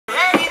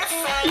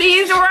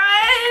These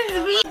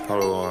runs.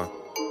 Hold on.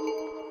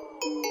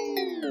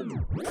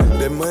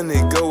 That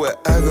money go where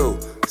I go.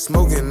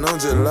 Smoking on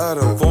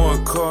gelato.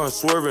 Foreign car and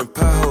swerving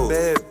pothole.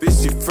 Bad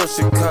bitch, she from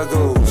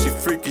Chicago. She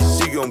freaky,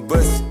 she gon'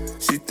 bust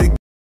it. She think.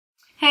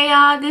 Hey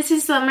y'all, this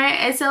is Summer,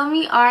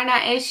 S-O-M-E-R,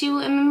 not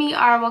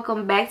S-U-M-M-E-R.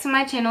 Welcome back to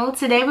my channel.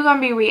 Today we're going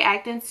to be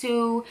reacting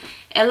to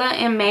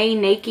Ella Mai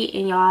Naked,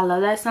 and y'all, I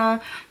love that song.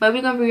 But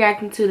we're going to be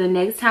reacting to the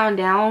Next Town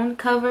Down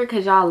cover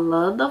because y'all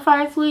love the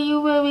first Will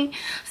You movie.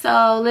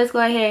 So let's go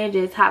ahead and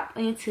just hop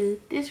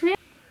into this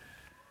reaction.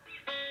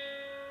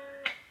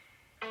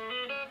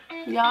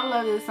 Y'all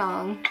love this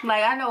song.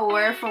 Like, I know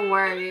word for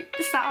word.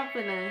 Stop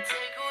in this.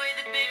 Take away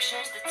the big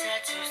shirts, the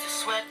tattoos, the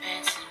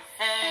sweatpants,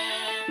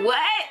 and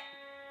what?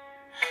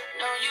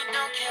 No, you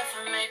don't care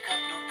for makeup,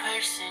 no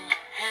person.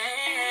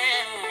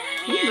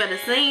 You better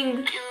sing.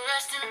 Your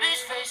resting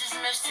bitch faces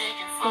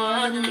mistaken For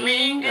for the the mean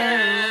mean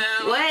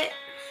girl. What?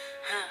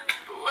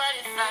 But what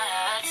if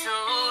I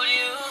told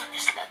you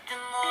there's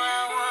nothing more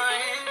I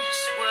want in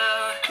this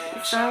world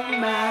than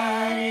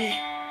Somebody.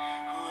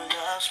 who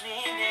loves me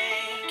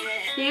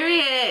naked?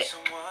 Period.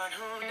 Someone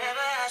who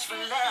never asks for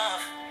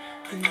love,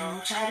 but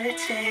knows how to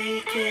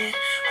take it.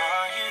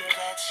 Are you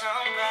that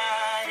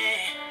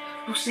somebody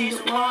who sees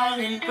the wall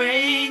and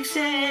breaks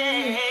it?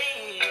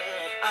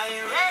 Are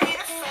you ready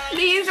to fight?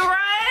 These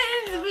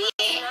runs.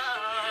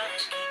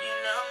 Can you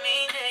love me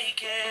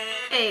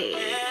naked? Hey.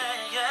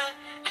 Yeah,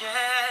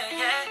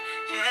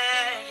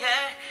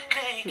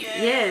 naked.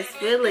 Yes,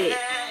 feel it.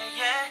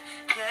 Yeah,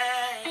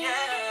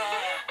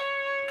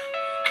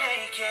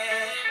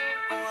 naked.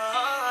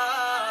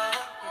 Whoa.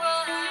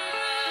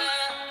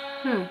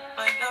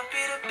 Might not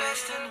be the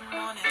best in the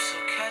morning, so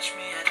catch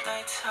me at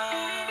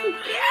nighttime.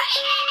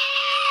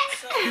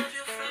 So if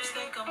your friends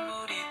think I'm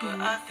moody,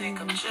 but I think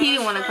I'm just He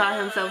didn't want to call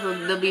himself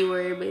the B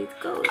word, but it's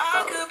cool.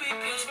 I could be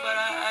pissed, but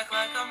I act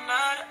like I'm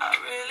not. I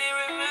really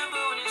remember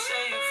when you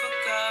say you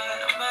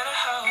forgot. No matter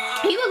how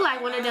hard He looked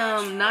like one of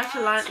them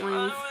nonchalant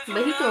ones,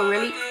 but he could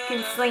really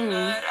can sing.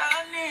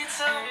 I need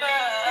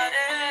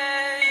somebody.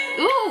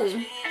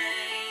 Ooh,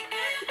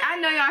 I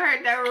know y'all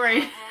heard that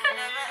right.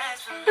 Never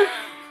ask for love,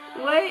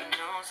 What?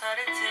 knows how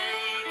to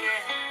take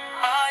it.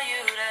 Are you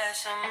that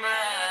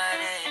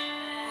somebody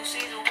who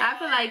sees the I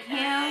feel like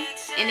him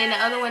and then the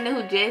other one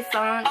who just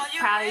sung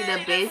probably the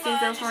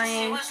bestest of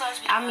friends.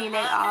 I mean, they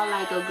all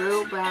like a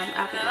group, but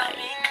I feel like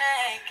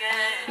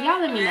y'all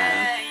let me know.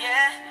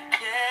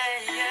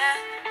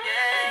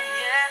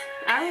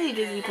 I really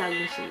just be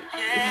talking shit.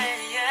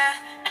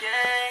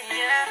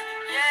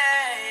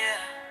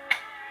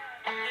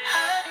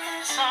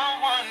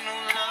 Someone who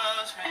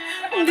loves me.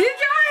 Did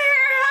y'all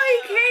hear how he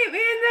came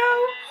in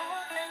though? Who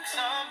thinks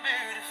I'm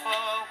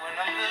beautiful when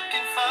I'm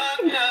looking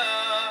fucked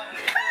up?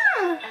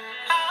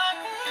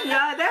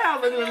 Y'all, that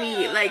almost made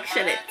me like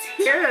shed a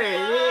tear.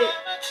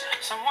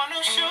 Someone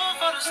who's sure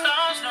for the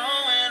stars,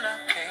 knowing I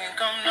think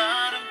I'm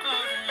not a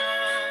good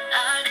enough.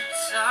 I need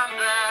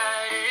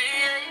somebody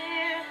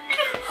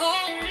who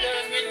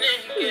loves me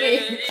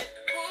naked.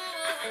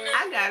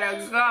 I gotta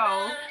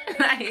go.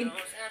 Like,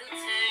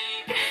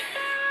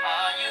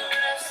 Are you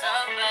that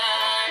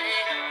somebody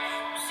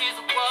who sees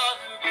the wall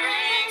and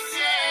breaks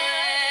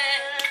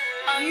it?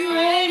 Are you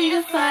ready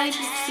to fight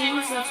just to see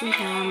what's up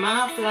behind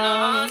my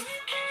flaws?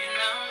 Can you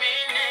love me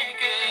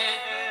naked?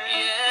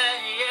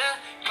 Yeah, naked.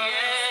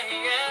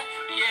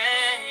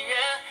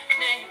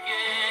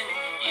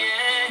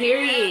 Yeah.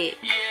 Period.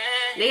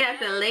 They got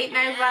the late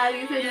night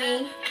vibe, you feel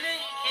me?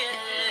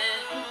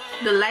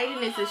 The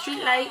lighting is the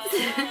street lights.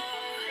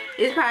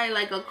 It's probably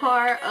like a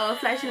car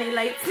flashing their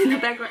lights in the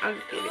background. I'm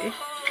just kidding.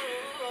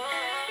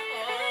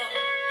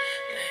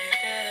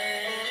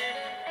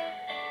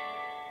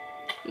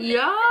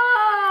 Yo!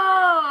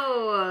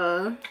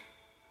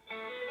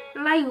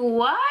 Like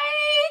what?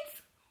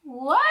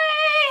 What?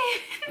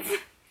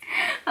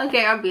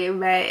 Okay, I'm being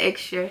mad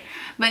extra.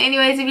 But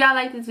anyways, if y'all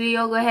like this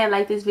video, go ahead and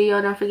like this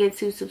video. Don't forget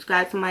to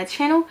subscribe to my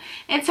channel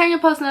and turn your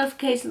post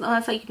notifications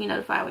on so you can be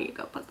notified when you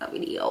go post that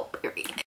video. Period.